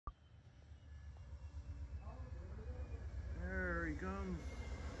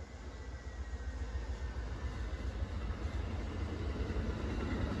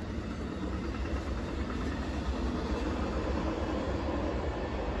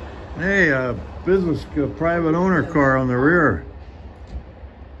Hey, a private owner car on the rear.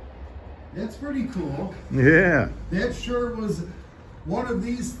 That's pretty cool. Yeah. That sure was, one of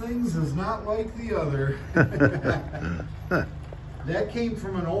these things is not like the other. That came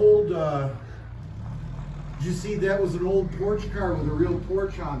from an old, did you see that was an old porch car with a real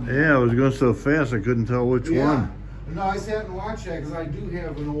porch on it? Yeah, it was going so fast I couldn't tell which one. No, I sat and watched that because I do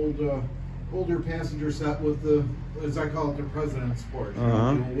have an old, older passenger set with the, as I call it, the president's porch. The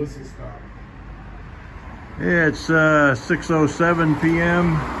old whistle stop. Yeah, it's 6:07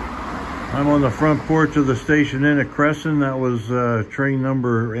 p.m. I'm on the front porch of the station inn at Cresson. That was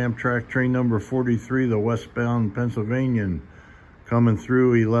Amtrak train number 43, the westbound Pennsylvanian, coming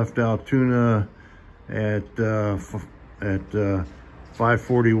through. He left Altoona at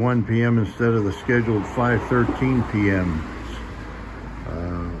 5:41 p.m. instead of the scheduled 5:13 p.m.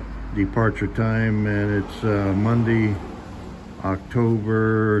 Departure time, and it's Monday,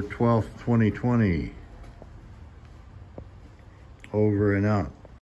 October 12th, 2020. Over and out.